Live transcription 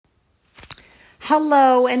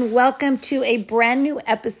Hello, and welcome to a brand new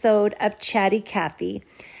episode of Chatty Kathy.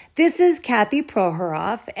 This is Kathy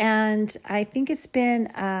Prohoroff, and I think it's been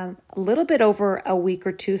a little bit over a week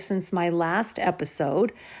or two since my last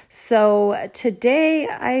episode. So today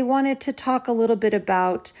I wanted to talk a little bit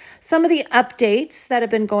about some of the updates that have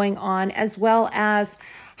been going on, as well as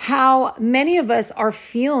how many of us are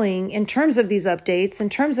feeling in terms of these updates, in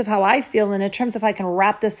terms of how I feel, and in terms of how I can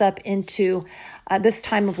wrap this up into this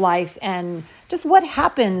time of life and just what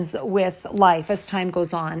happens with life as time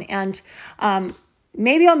goes on. And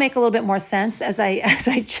maybe I'll make a little bit more sense as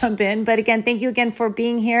I jump in. But again, thank you again for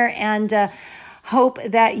being here, and hope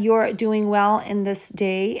that you're doing well in this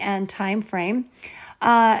day and time frame.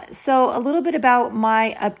 So a little bit about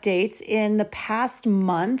my updates in the past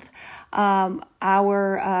month. I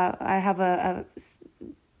have a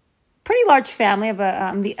pretty large family.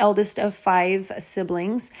 I'm the eldest of 5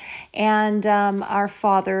 siblings, and our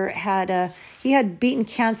father had beaten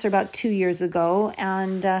cancer about 2 years ago,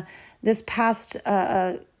 and this past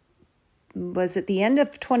was at the end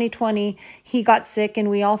of 2020, he got sick, and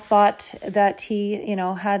we all thought that he,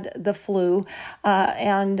 had the flu,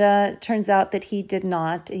 and turns out that he did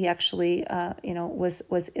not. He actually,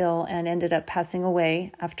 was ill and ended up passing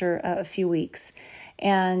away after a few weeks,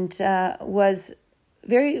 and was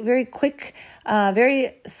very, very quick,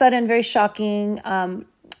 very sudden, very shocking,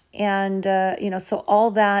 so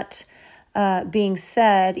all that being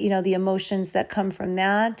said, the emotions that come from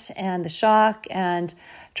that and the shock and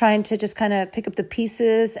trying to just kind of pick up the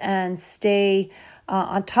pieces and stay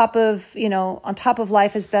on top of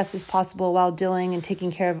life as best as possible while dealing and taking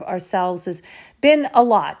care of ourselves has been a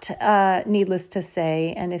lot, needless to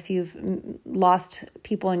say. And if you've lost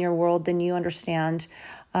people in your world, then you understand.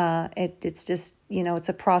 It's just, it's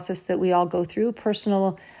a process that we all go through,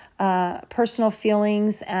 personal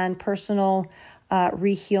feelings and personal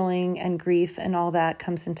rehealing and grief and all that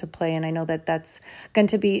comes into play. And I know that that's going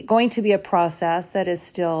to be a process that is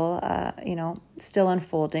still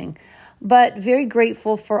unfolding, but very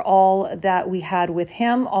grateful for all that we had with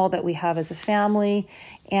him, all that we have as a family.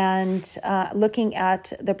 And looking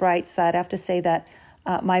at the bright side, I have to say that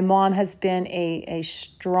my mom has been a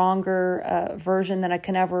stronger version than I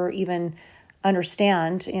can ever even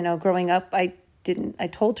understand. Growing up, I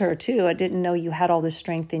told her too, I didn't know you had all this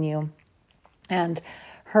strength in you. And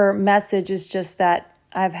her message is just that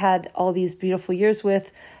I've had all these beautiful years with,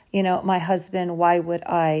 my husband. Why would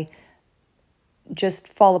I just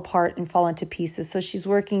fall apart and fall into pieces? So she's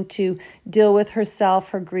working to deal with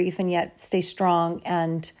herself, her grief, and yet stay strong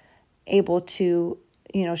and able to,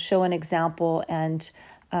 show an example and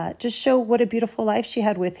just show what a beautiful life she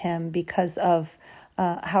had with him because of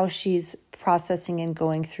how she's processing and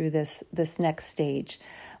going through this next stage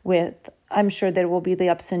with. I'm sure there will be the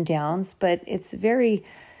ups and downs, but it's very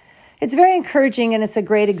encouraging, and it's a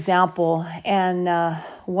great example, and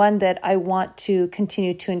one that I want to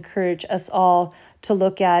continue to encourage us all to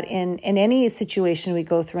look at in any situation we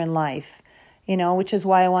go through in life, which is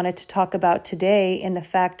why I wanted to talk about today in the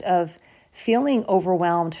fact of feeling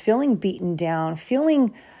overwhelmed, feeling beaten down,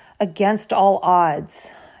 feeling against all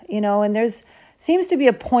odds, and there's seems to be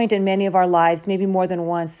a point in many of our lives, maybe more than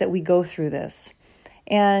once, that we go through this.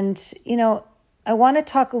 And, I want to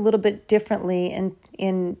talk a little bit differently and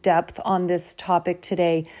in depth on this topic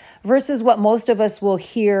today versus what most of us will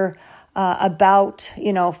hear about,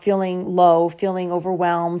 feeling low, feeling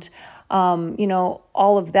overwhelmed,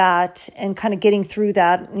 all of that, and kind of getting through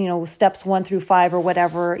that, steps 1 through 5 or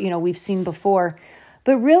whatever, we've seen before.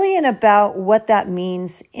 But really about what that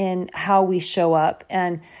means in how we show up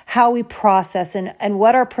and how we process and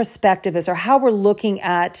what our perspective is, or how we're looking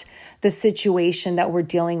at the situation that we're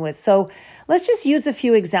dealing with. So let's just use a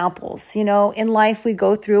few examples. In life, we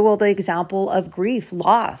go through the example of grief,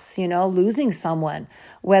 loss, losing someone,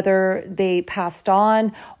 whether they passed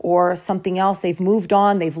on or something else, they've moved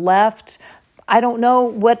on, they've left. I don't know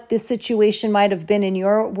what the situation might have been in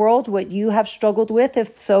your world, what you have struggled with,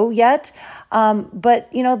 if so yet. But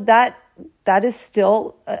that is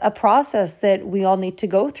still a process that we all need to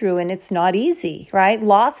go through, and it's not easy, right?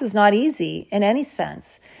 Loss is not easy in any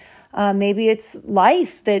sense. Maybe it's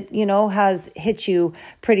life that, has hit you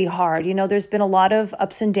pretty hard. There's been a lot of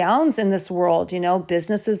ups and downs in this world,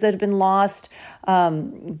 businesses that have been lost,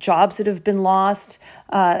 jobs that have been lost,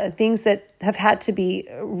 things that have had to be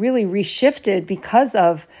really reshifted because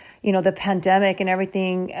of, the pandemic and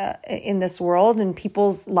everything in this world, and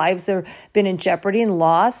people's lives have been in jeopardy and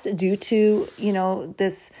lost due to,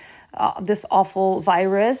 this awful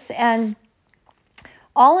virus. And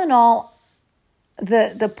all in all,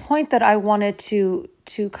 the point that I wanted to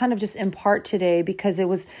kind of just impart today because it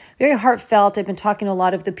was very heartfelt. I've been talking to a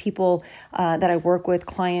lot of the people that I work with,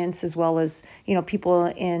 clients, as well as, people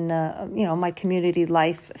in, my community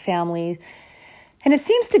life, family. And it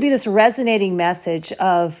seems to be this resonating message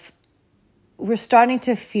of we're starting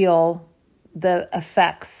to feel the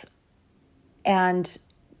effects, and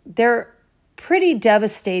they're pretty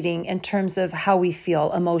devastating in terms of how we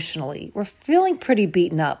feel emotionally. We're feeling pretty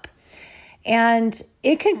beaten up. And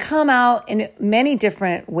it can come out in many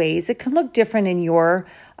different ways. It can look different in your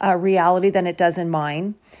reality than it does in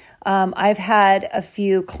mine. I've had a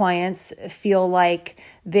few clients feel like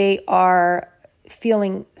they are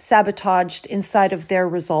feeling sabotaged inside of their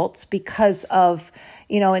results because of,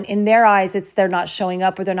 in their eyes, it's they're not showing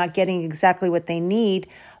up or they're not getting exactly what they need.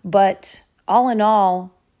 But all in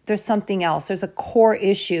all, there's something else. There's a core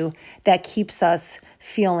issue that keeps us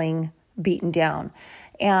feeling beaten down.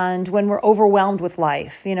 And when we're overwhelmed with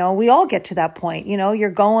life, we all get to that point.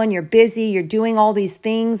 You're busy, you're doing all these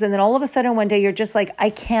things. And then all of a sudden one day you're just like, I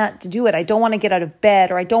can't do it. I don't want to get out of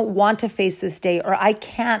bed, or I don't want to face this day, or I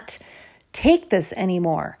can't take this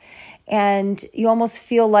anymore. And you almost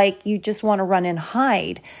feel like you just want to run and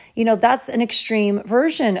hide. That's an extreme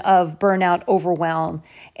version of burnout, overwhelm,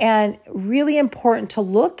 and really important to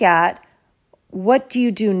look at what do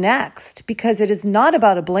you do next? Because it is not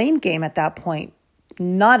about a blame game at that point.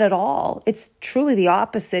 Not at all. It's truly the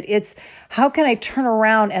opposite. It's how can I turn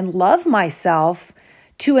around and love myself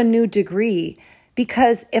to a new degree?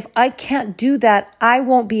 Because if I can't do that, I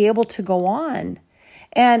won't be able to go on.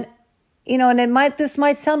 And this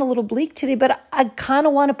might sound a little bleak today, but I kind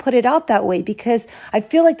of want to put it out that way because I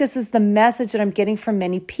feel like this is the message that I'm getting from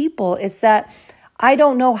many people. It's that I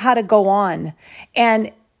don't know how to go on.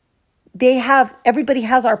 And everybody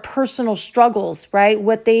has our personal struggles, right?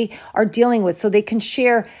 What they are dealing with. So they can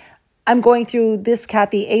share, I'm going through this,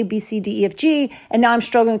 Kathy, A, B, C, D, E, F, G, and now I'm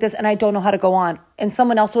struggling with this and I don't know how to go on. And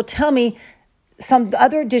someone else will tell me some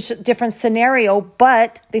other different scenario,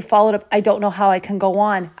 but they followed up, I don't know how I can go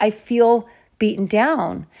on. I feel beaten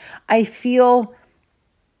down. I feel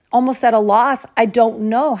almost at a loss. I don't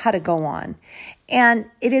know how to go on. And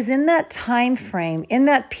it is in that time frame, in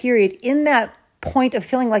that period, in that point of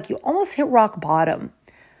feeling like you almost hit rock bottom.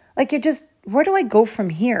 Like you're just, where do I go from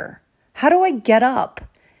here? How do I get up?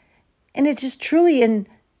 And it's just truly in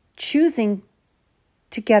choosing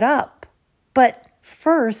to get up. But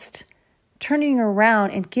first, turning around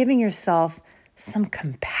and giving yourself some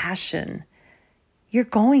compassion. You're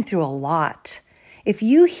going through a lot. If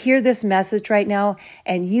you hear this message right now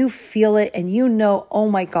and you feel it and oh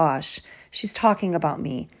my gosh, she's talking about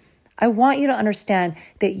me. I want you to understand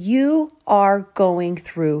that you are going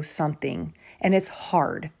through something and it's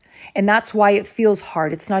hard. And that's why it feels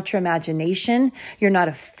hard. It's not your imagination. You're not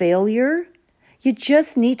a failure. You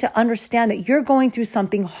just need to understand that you're going through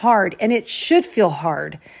something hard and it should feel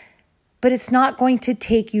hard, but it's not going to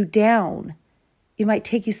take you down. It might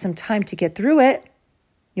take you some time to get through it.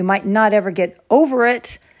 You might not ever get over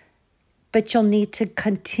it, but you'll need to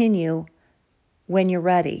continue when you're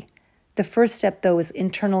ready. The first step, though, is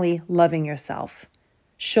internally loving yourself.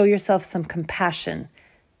 Show yourself some compassion.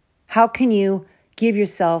 How can you give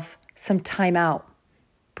yourself some time out?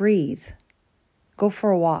 Breathe. Go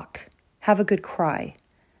for a walk. Have a good cry.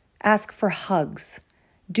 Ask for hugs.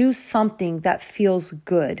 Do something that feels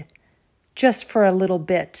good, just for a little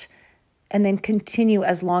bit, and then continue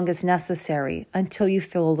as long as necessary until you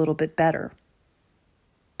feel a little bit better.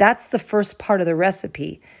 That's the first part of the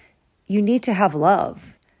recipe. You need to have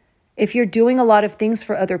love. If you're doing a lot of things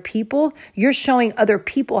for other people, you're showing other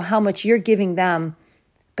people how much you're giving them,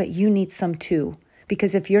 but you need some too.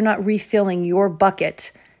 Because if you're not refilling your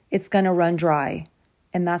bucket, it's going to run dry.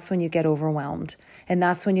 And that's when you get overwhelmed. And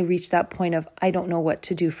that's when you reach that point of, I don't know what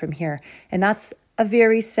to do from here. And that's a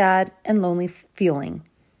very sad and lonely feeling.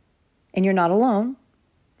 And you're not alone.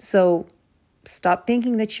 So stop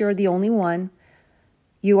thinking that you're the only one.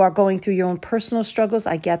 You are going through your own personal struggles.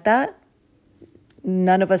 I get that.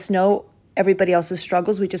 None of us know everybody else's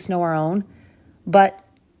struggles. We just know our own. But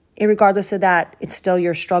regardless of that, it's still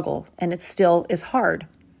your struggle and it still is hard.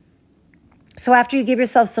 So after you give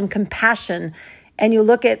yourself some compassion and you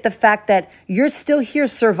look at the fact that you're still here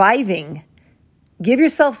surviving, give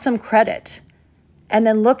yourself some credit and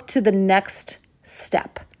then look to the next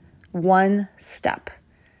step. One step.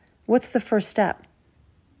 What's the first step?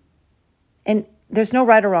 And there's no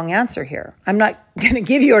right or wrong answer here. I'm not going to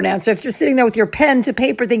give you an answer. If you're sitting there with your pen to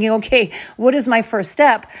paper thinking, okay, what is my first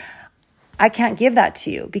step? I can't give that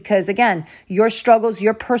to you because, again, your struggles,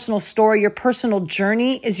 your personal story, your personal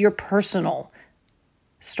journey is your personal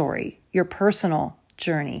story, your personal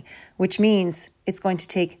journey, which means it's going to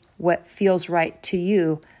take what feels right to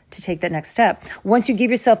you to take that next step. Once you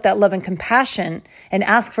give yourself that love and compassion and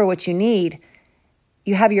ask for what you need,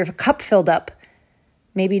 you have your cup filled up.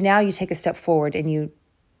 Maybe now you take a step forward and you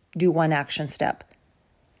do one action step.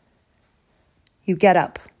 You get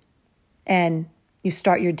up and you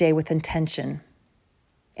start your day with intention.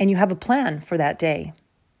 And you have a plan for that day.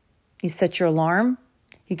 You set your alarm.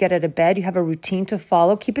 You get out of bed. You have a routine to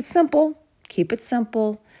follow. Keep it simple. Keep it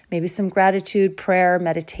simple. Maybe some gratitude, prayer,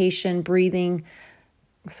 meditation, breathing,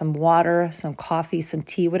 some water, some coffee, some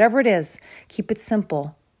tea, whatever it is. Keep it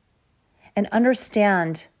simple. And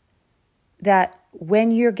understand that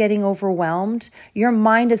when you're getting overwhelmed, your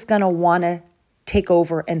mind is going to want to take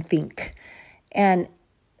over and think. And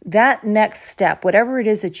that next step, whatever it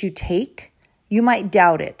is that you take, you might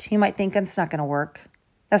doubt it. You might think, it's not going to work.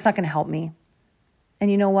 That's not going to help me.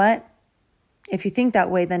 And you know what? If you think that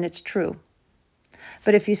way, then it's true.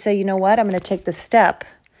 But if you say, you know what, I'm going to take this step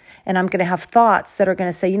and I'm going to have thoughts that are going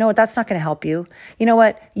to say, you know what, that's not going to help you. You know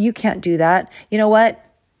what, you can't do that. You know what,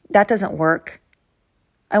 that doesn't work.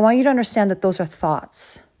 I want you to understand that those are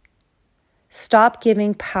thoughts. Stop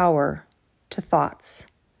giving power to thoughts.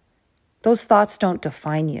 Those thoughts don't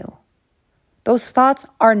define you. Those thoughts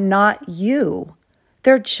are not you.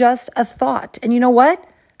 They're just a thought. And you know what?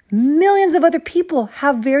 Millions of other people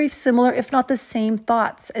have very similar, if not the same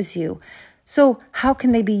thoughts as you. So how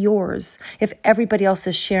can they be yours if everybody else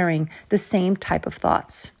is sharing the same type of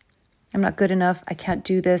thoughts? I'm not good enough. I can't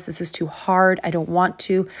do this. This is too hard. I don't want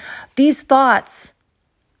to. These thoughts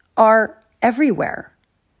are everywhere.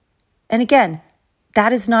 And again,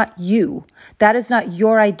 that is not you. That is not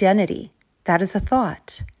your identity. That is a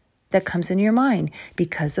thought that comes into your mind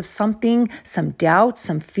because of something, some doubt,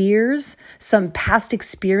 some fears, some past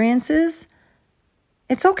experiences.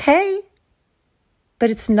 It's okay. But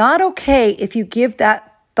it's not okay if you give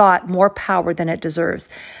that thought more power than it deserves.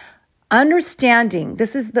 Understanding,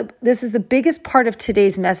 this is the biggest part of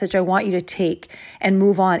today's message I want you to take and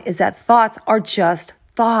move on, is that thoughts are just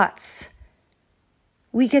thoughts.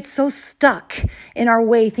 We get so stuck in our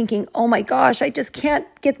way thinking, oh my gosh, I just can't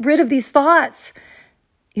get rid of these thoughts.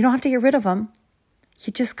 You don't have to get rid of them.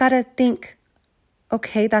 You just got to think,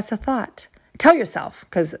 okay, that's a thought. Tell yourself,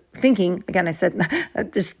 because thinking, again, I said,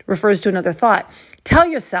 that just refers to another thought. Tell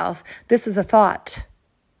yourself, this is a thought.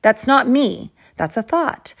 That's not me. That's a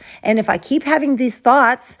thought. And if I keep having these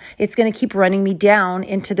thoughts, it's going to keep running me down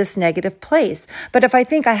into this negative place. But if I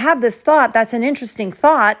think I have this thought, that's an interesting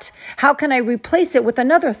thought, how can I replace it with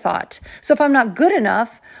another thought? So if I'm not good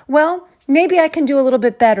enough, well, maybe I can do a little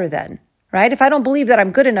bit better then. Right? If I don't believe that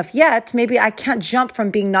I'm good enough yet, maybe I can't jump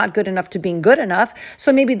from being not good enough to being good enough.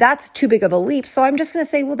 So maybe that's too big of a leap. So I'm just going to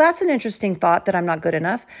say, well, that's an interesting thought that I'm not good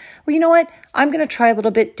enough. Well, you know what? I'm going to try a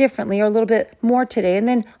little bit differently or a little bit more today, and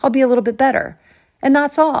then I'll be a little bit better. And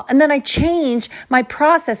that's all. And then I change my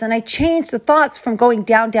process and I change the thoughts from going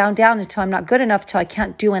down, down, down until I'm not good enough, till I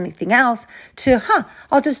can't do anything else, to,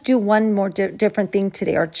 I'll just do one more different thing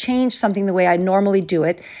today, or change something the way I normally do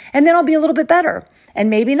it. And then I'll be a little bit better. And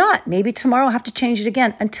maybe not. Maybe tomorrow I'll have to change it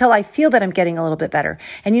again until I feel that I'm getting a little bit better.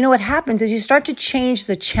 And you know what happens is you start to change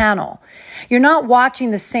the channel. You're not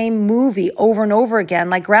watching the same movie over and over again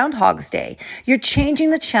like Groundhog's Day. You're changing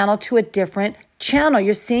the channel to a different channel.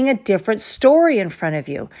 You're seeing a different story in front of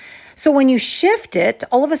you. So when you shift it,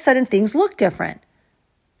 all of a sudden things look different.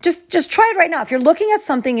 Just try it right now. If you're looking at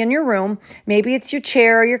something in your room, maybe it's your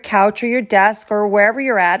chair or your couch or your desk or wherever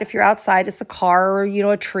you're at. If you're outside, it's a car or,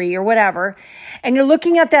 a tree or whatever. And you're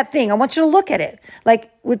looking at that thing. I want you to look at it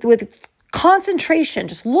like with concentration.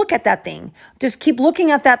 Just look at that thing. Just keep looking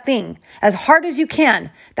at that thing as hard as you can.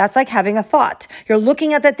 That's like having a thought. You're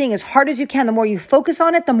looking at that thing as hard as you can. The more you focus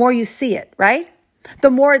on it, the more you see it, right?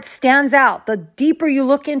 The more it stands out, the deeper you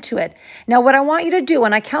look into it. Now, what I want you to do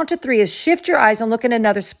when I count to 3 is shift your eyes and look at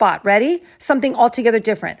another spot. Ready? Something altogether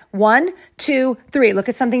different. 1, 2, 3. Look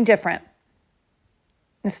at something different.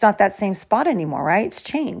 It's not that same spot anymore, right? It's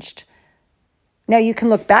changed. Now you can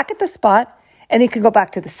look back at the spot, and you can go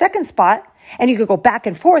back to the second spot, and you could go back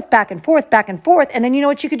and forth, back and forth, back and forth. And then you know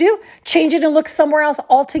what you could do? Change it and look somewhere else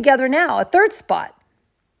altogether now, a third spot.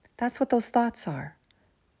 That's what those thoughts are.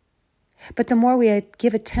 But the more we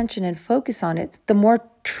give attention and focus on it, the more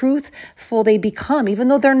truthful they become, even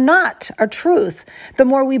though they're not our truth. The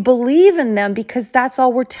more we believe in them, because that's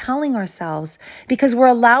all we're telling ourselves, because we're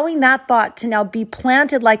allowing that thought to now be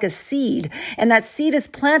planted like a seed. And that seed is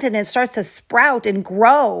planted and it starts to sprout and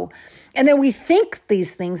grow. And then we think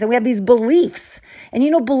these things and we have these beliefs. And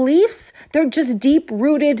beliefs, they're just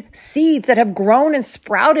deep-rooted seeds that have grown and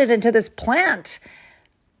sprouted into this plant.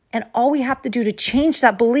 And all we have to do to change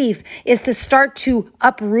that belief is to start to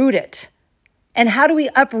uproot it. And how do we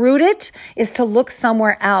uproot it? Is to look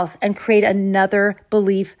somewhere else and create another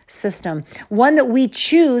belief system, one that we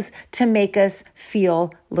choose to make us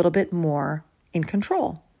feel a little bit more in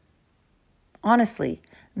control. Honestly,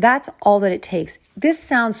 that's all that it takes. This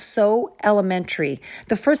sounds so elementary.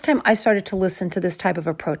 The first time I started to listen to this type of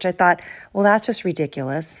approach, I thought, well, that's just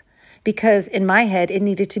ridiculous. Because in my head, it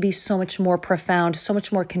needed to be so much more profound, so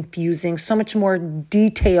much more confusing, so much more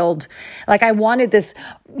detailed. Like I wanted this,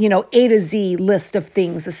 A to Z list of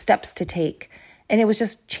things, the steps to take. And it was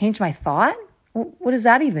just change my thought? What does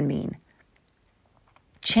that even mean?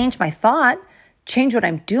 Change my thought? Change what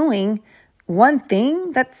I'm doing? One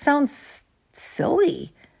thing? That sounds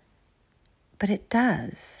silly. But it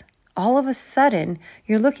does. All of a sudden,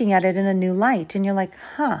 you're looking at it in a new light and you're like,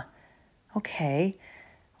 okay.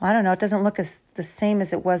 I don't know, it doesn't look as the same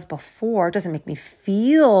as it was before. It doesn't make me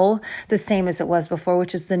feel the same as it was before,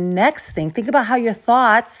 which is the next thing. Think about how your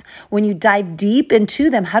thoughts, when you dive deep into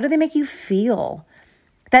them, how do they make you feel?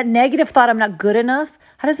 That negative thought, I'm not good enough,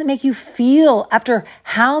 how does it make you feel after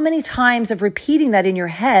how many times of repeating that in your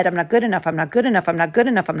head? I'm not good enough, I'm not good enough, I'm not good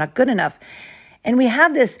enough, I'm not good enough. And we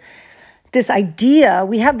have this idea,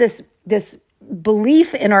 we have this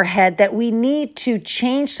belief in our head that we need to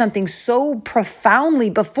change something so profoundly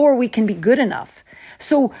before we can be good enough.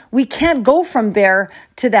 So we can't go from there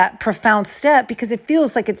to that profound step because it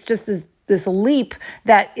feels like it's just this leap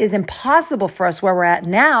that is impossible for us where we're at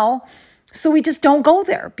now. So we just don't go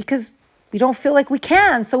there because we don't feel like we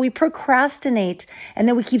can. So we procrastinate and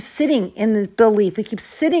then we keep sitting in this belief. We keep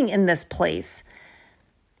sitting in this place.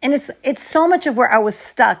 And it's so much of where I was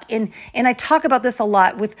stuck. And I talk about this a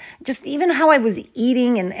lot with just even how I was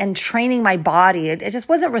eating and training my body. It just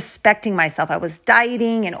wasn't respecting myself. I was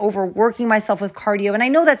dieting and overworking myself with cardio. And I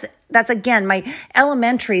know that's again, my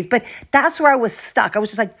elementaries, but that's where I was stuck. I was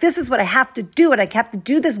just like, this is what I have to do. And I have to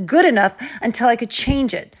do this good enough until I could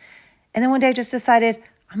change it. And then one day I just decided,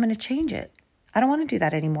 I'm going to change it. I don't want to do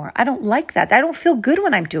that anymore. I don't like that. I don't feel good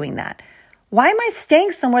when I'm doing that. Why am I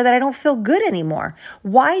staying somewhere that I don't feel good anymore?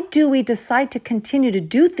 Why do we decide to continue to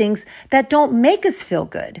do things that don't make us feel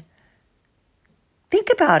good? Think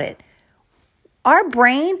about it. Our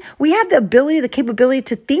brain, we have the capability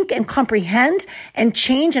to think and comprehend and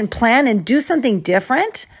change and plan and do something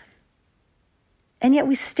different. And yet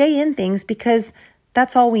we stay in things because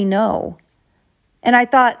that's all we know. And I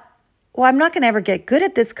thought, well, I'm not going to ever get good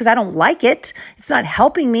at this because I don't like it. It's not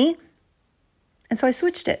helping me. And so I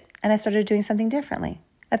switched it. And I started doing something differently.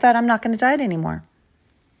 I thought, I'm not going to diet anymore.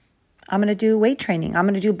 I'm going to do weight training. I'm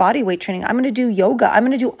going to do body weight training. I'm going to do yoga. I'm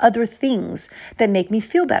going to do other things that make me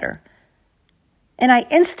feel better. And I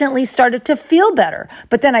instantly started to feel better.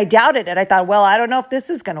 But then I doubted it. I thought, well, I don't know if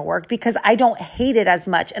this is going to work because I don't hate it as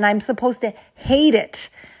much. And I'm supposed to hate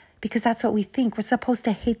it because that's what we think. We're supposed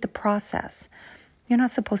to hate the process. You're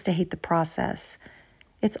not supposed to hate the process.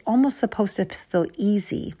 It's almost supposed to feel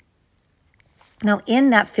easy. Now, in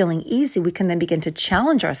that feeling easy, we can then begin to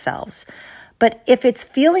challenge ourselves. But if it's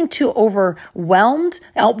feeling too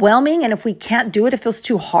overwhelming, and if we can't do it, it feels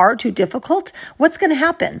too hard, too difficult, what's going to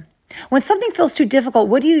happen? When something feels too difficult,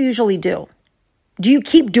 what do you usually do? Do you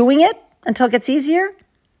keep doing it until it gets easier?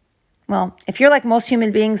 Well, if you're like most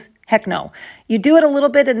human beings, heck no. You do it a little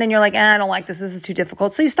bit and then you're like, I don't like this. This is too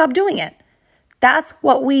difficult. So you stop doing it. That's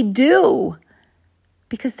what we do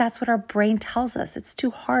because that's what our brain tells us. It's too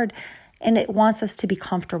hard. And it wants us to be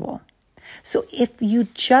comfortable. So if you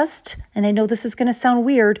just, and I know this is going to sound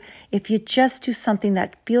weird, if you just do something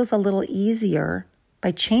that feels a little easier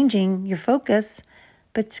by changing your focus,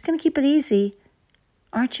 but it's going to keep it easy,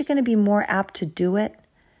 aren't you going to be more apt to do it?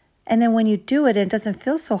 And then when you do it and it doesn't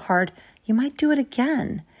feel so hard, you might do it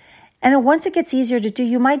again. And then once it gets easier to do,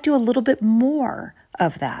 you might do a little bit more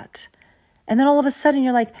of that. And then all of a sudden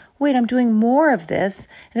you're like, wait, I'm doing more of this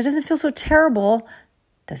and it doesn't feel so terrible.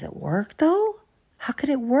 Does it work though? How could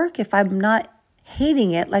it work if I'm not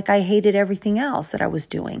hating it like I hated everything else that I was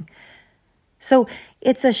doing? So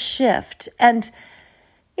it's a shift, and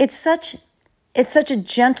it's such a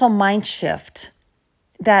gentle mind shift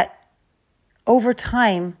that over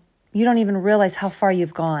time you don't even realize how far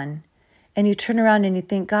you've gone. And you turn around and you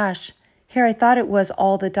think, gosh, here I thought it was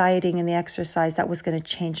all the dieting and the exercise that was going to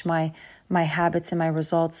change my habits and my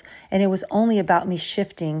results. And it was only about me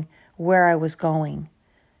shifting where I was going.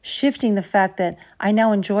 Shifting the fact that I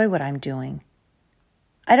now enjoy what I'm doing.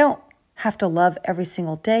 I don't have to love every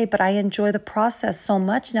single day, but I enjoy the process so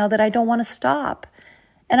much now that I don't want to stop.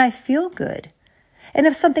 And I feel good. And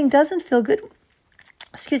if something doesn't feel good,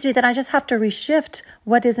 then I just have to reshift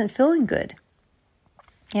what isn't feeling good.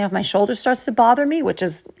 If my shoulder starts to bother me, which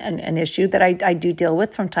is an issue that I do deal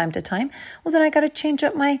with from time to time, well, then I got to change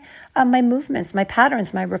up my movements, my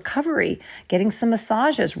patterns, my recovery, getting some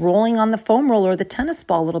massages, rolling on the foam roller or the tennis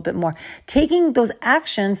ball a little bit more, taking those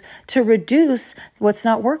actions to reduce what's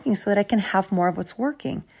not working so that I can have more of what's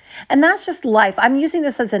working. And that's just life. I'm using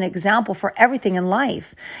this as an example for everything in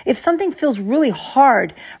life. If something feels really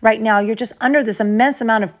hard right now, you're just under this immense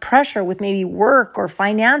amount of pressure with maybe work or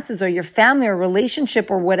finances or your family or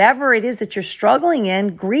relationship or whatever it is that you're struggling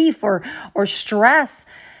in, grief or stress,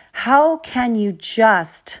 how can you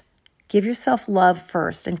just give yourself love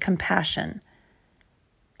first and compassion?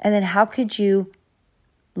 And then how could you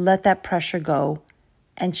let that pressure go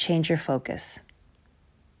and change your focus?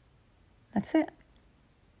 That's it.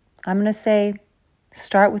 I'm going to say,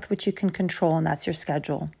 start with what you can control, and that's your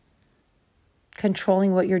schedule.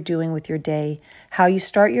 Controlling what you're doing with your day, how you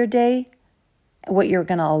start your day, what you're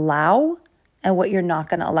going to allow, and what you're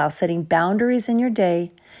not going to allow. Setting boundaries in your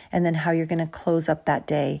day, and then how you're going to close up that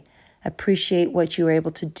day. Appreciate what you were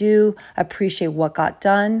able to do. Appreciate what got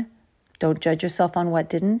done. Don't judge yourself on what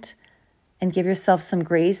didn't. And give yourself some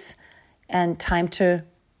grace and time to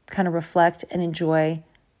kind of reflect and enjoy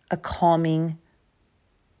a calming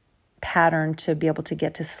pattern to be able to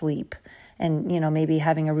get to sleep. And, maybe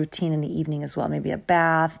having a routine in the evening as well, maybe a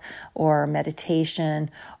bath or meditation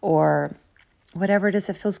or whatever it is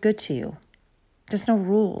that feels good to you. There's no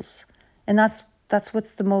rules. And that's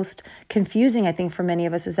what's the most confusing, I think, for many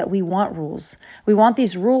of us, is that we want rules. We want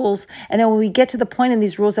these rules. And then when we get to the point in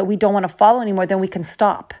these rules that we don't want to follow anymore, then we can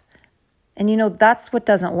stop. And, that's what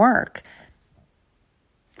doesn't work.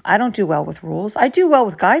 I don't do well with rules. I do well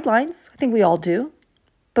with guidelines. I think we all do.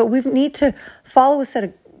 But we need to follow a set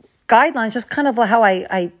of guidelines, just kind of how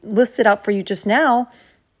I listed out for you just now.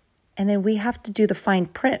 And then we have to do the fine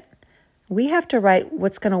print. We have to write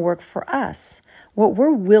what's going to work for us, what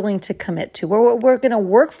we're willing to commit to, what we're going to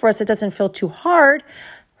work for us. It doesn't feel too hard,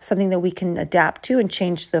 something that we can adapt to and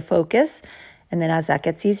change the focus. And then as that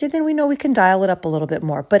gets easier, then we know we can dial it up a little bit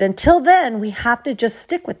more. But until then, we have to just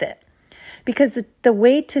stick with it. Because the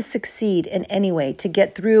way to succeed in any way, to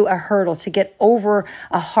get through a hurdle, to get over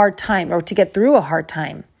a hard time, or to get through a hard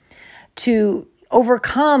time, to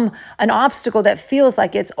overcome an obstacle that feels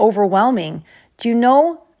like it's overwhelming, do you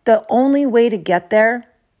know the only way to get there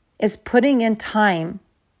is putting in time,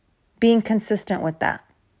 being consistent with that?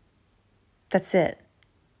 That's it.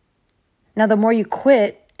 Now, the more you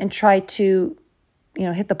quit and try to,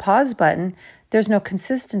 hit the pause button, there's no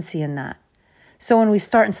consistency in that. So when we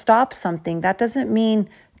start and stop something, that doesn't mean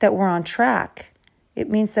that we're on track. It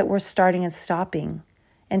means that we're starting and stopping.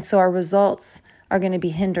 And so our results are going to be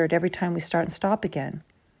hindered every time we start and stop again.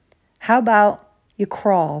 How about you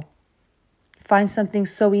crawl? Find something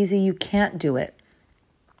so easy you can't do it.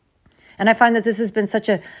 And I find that this has been such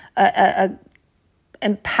a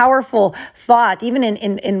and powerful thought, even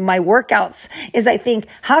in my workouts, is I think,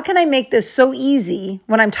 how can I make this so easy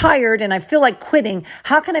when I'm tired and I feel like quitting?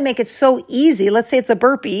 How can I make it so easy? Let's say it's a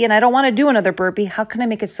burpee and I don't want to do another burpee. How can I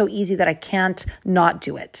make it so easy that I can't not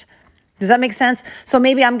do it? Does that make sense? So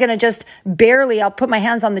maybe I'm going to just I'll put my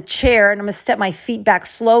hands on the chair and I'm going to step my feet back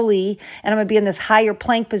slowly and I'm going to be in this higher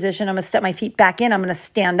plank position. I'm going to step my feet back in. I'm going to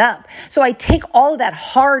stand up. So I take all of that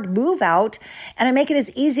hard move out and I make it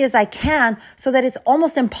as easy as I can so that it's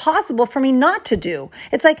almost impossible for me not to do.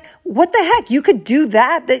 It's like, what the heck? You could do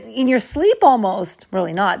that in your sleep almost.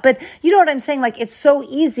 Really not. But you know what I'm saying? Like, it's so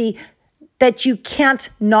easy that you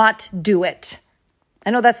can't not do it.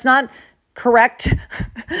 I know that's not correct.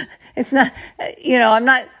 It's not, I'm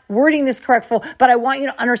not wording this correctly, but I want you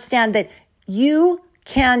to understand that you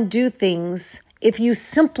can do things if you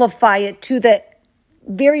simplify it to the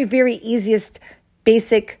very, very easiest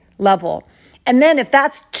basic level. And then if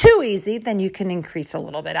that's too easy, then you can increase a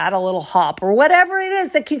little bit, add a little hop or whatever it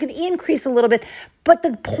is that you can increase a little bit. But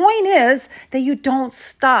the point is that you don't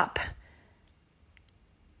stop.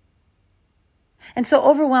 And so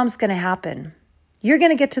overwhelm's going to happen. You're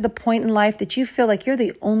going to get to the point in life that you feel like you're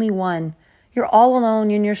the only one. You're all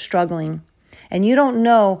alone and you're struggling and you don't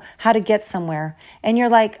know how to get somewhere. And you're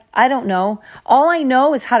like, I don't know. All I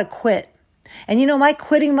know is how to quit. And my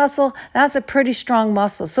quitting muscle, that's a pretty strong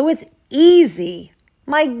muscle. So it's easy.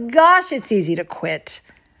 My gosh, it's easy to quit.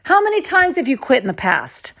 How many times have you quit in the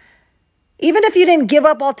past? Even if you didn't give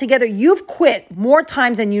up altogether, you've quit more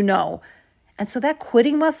times than you know. And so that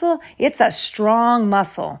quitting muscle, it's a strong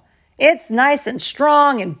muscle. It's nice and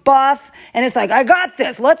strong and buff. And it's like, I got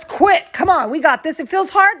this. Let's quit. Come on, we got this. It feels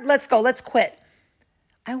hard. Let's go. Let's quit.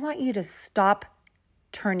 I want you to stop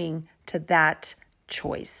turning to that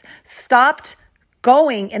choice. Stop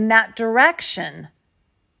going in that direction.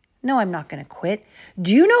 No, I'm not going to quit.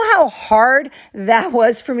 Do you know how hard that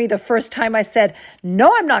was for me the first time I said,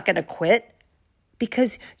 no, I'm not going to quit?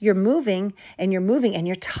 Because you're moving and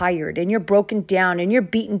you're tired and you're broken down and you're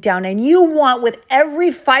beaten down and you want with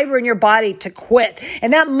every fiber in your body to quit.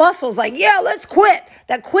 And that muscle's like, yeah, let's quit.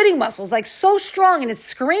 That quitting muscle is like so strong and it's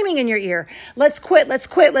screaming in your ear. Let's quit, let's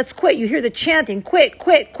quit, let's quit. You hear the chanting, quit,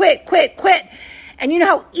 quit, quit, quit, quit. And you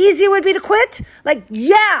know how easy it would be to quit? Like,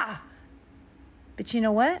 yeah. But you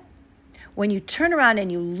know what? When you turn around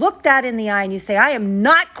and you look that in the eye and you say, I am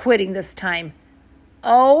not quitting this time.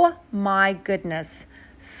 Oh my goodness,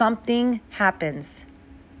 something happens.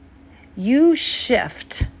 You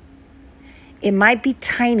shift. It might be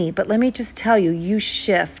tiny, but let me just tell you, you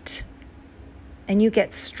shift and you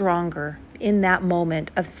get stronger in that moment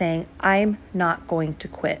of saying, I'm not going to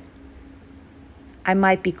quit. I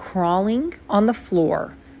might be crawling on the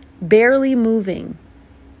floor, barely moving,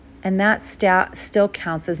 and that still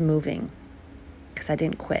counts as moving because I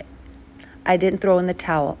didn't quit. I didn't throw in the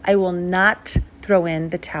towel. I will not throw in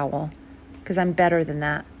the towel because I'm better than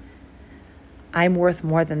that. I'm worth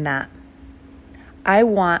more than that. I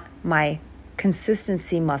want my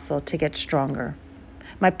consistency muscle to get stronger,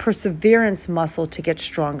 my perseverance muscle to get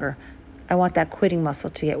stronger. I want that quitting muscle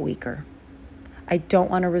to get weaker. I don't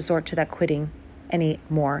want to resort to that quitting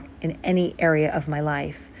anymore in any area of my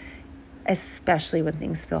life, especially when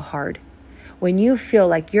things feel hard. When you feel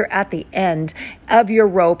like you're at the end of your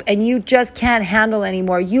rope and you just can't handle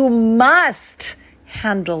anymore, you must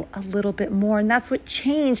handle a little bit more. And that's what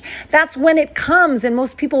change, that's when it comes. And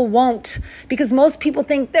most people won't, because most people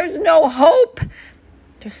think there's no hope.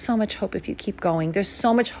 There's so much hope if you keep going. There's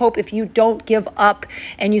so much hope if you don't give up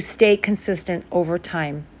and you stay consistent over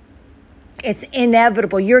time. It's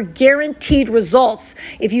inevitable. You're guaranteed results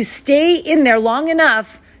if you stay in there long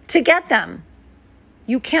enough to get them.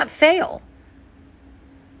 You can't fail.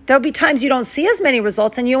 There'll be times you don't see as many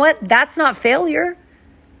results, and you know what? That's not failure.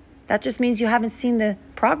 That just means you haven't seen the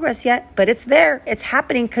progress yet, but it's there. It's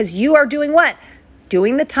happening because you are doing what?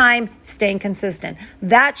 Doing the time, staying consistent.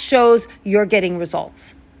 That shows you're getting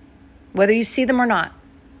results. Whether you see them or not,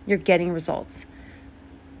 you're getting results.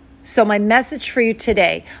 So my message for you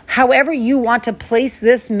today, however you want to place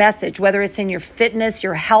this message, whether it's in your fitness,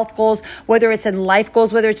 your health goals, whether it's in life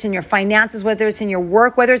goals, whether it's in your finances, whether it's in your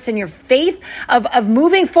work, whether it's in your faith of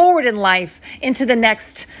moving forward in life into the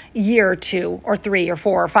next year or 2 or 3 or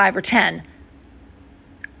 4 or 5 or 10,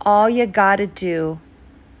 all you got to do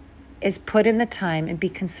is put in the time and be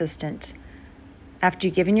consistent. After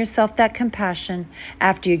you've given yourself that compassion,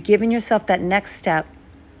 after you've given yourself that next step,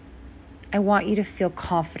 I want you to feel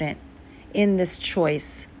confident in this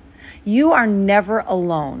choice. You are never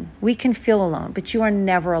alone. We can feel alone, but you are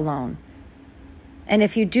never alone. And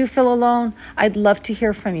if you do feel alone, I'd love to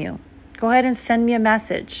hear from you. Go ahead and send me a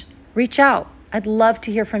message. Reach out. I'd love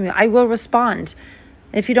to hear from you. I will respond.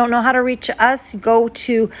 If you don't know how to reach us, go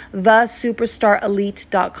to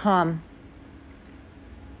thesuperstarelite.com.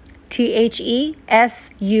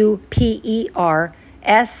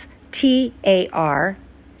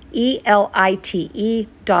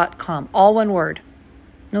 TheSuperstarelite.com. All one word.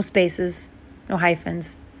 No spaces, no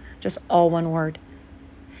hyphens, just all one word.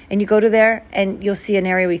 And you go to there and you'll see an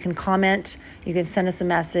area where you can comment. You can send us a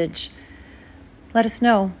message. Let us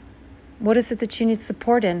know. What is it that you need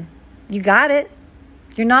support in? You got it.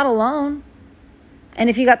 You're not alone. And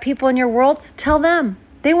if you got people in your world, tell them.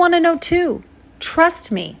 They want to know too.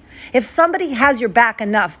 Trust me. If somebody has your back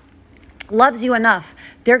enough, loves you enough,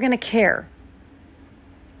 they're going to care.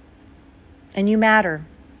 And you matter.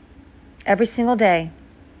 Every single day,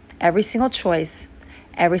 every single choice,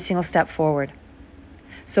 every single step forward.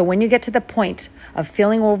 So when you get to the point of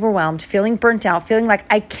feeling overwhelmed, feeling burnt out, feeling like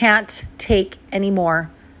I can't take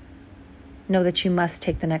anymore, know that you must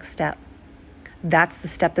take the next step. That's the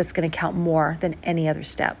step that's going to count more than any other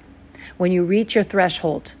step. When you reach your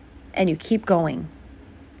threshold and you keep going,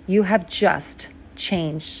 you have just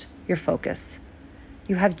changed your focus.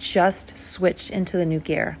 You have just switched into the new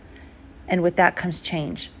gear. And with that comes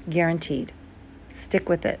change, guaranteed. Stick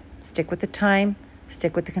with it. Stick with the time.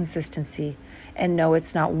 Stick with the consistency. And know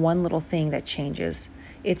it's not one little thing that changes.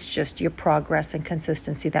 It's just your progress and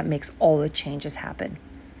consistency that makes all the changes happen.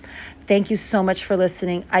 Thank you so much for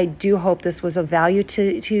listening. I do hope this was of value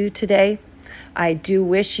to you today. I do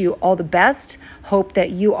wish you all the best. Hope that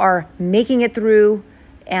you are making it through.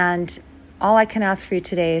 And all I can ask for you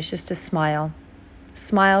today is just to smile.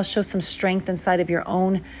 Smile, show some strength inside of your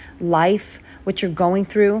own life, what you're going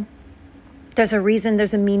through. There's a reason,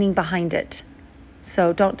 there's a meaning behind it.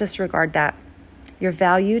 So don't disregard that. You're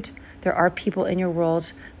valued. There are people in your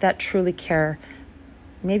world that truly care,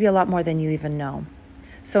 maybe a lot more than you even know.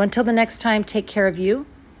 So until the next time, take care of you,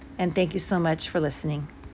 and thank you so much for listening.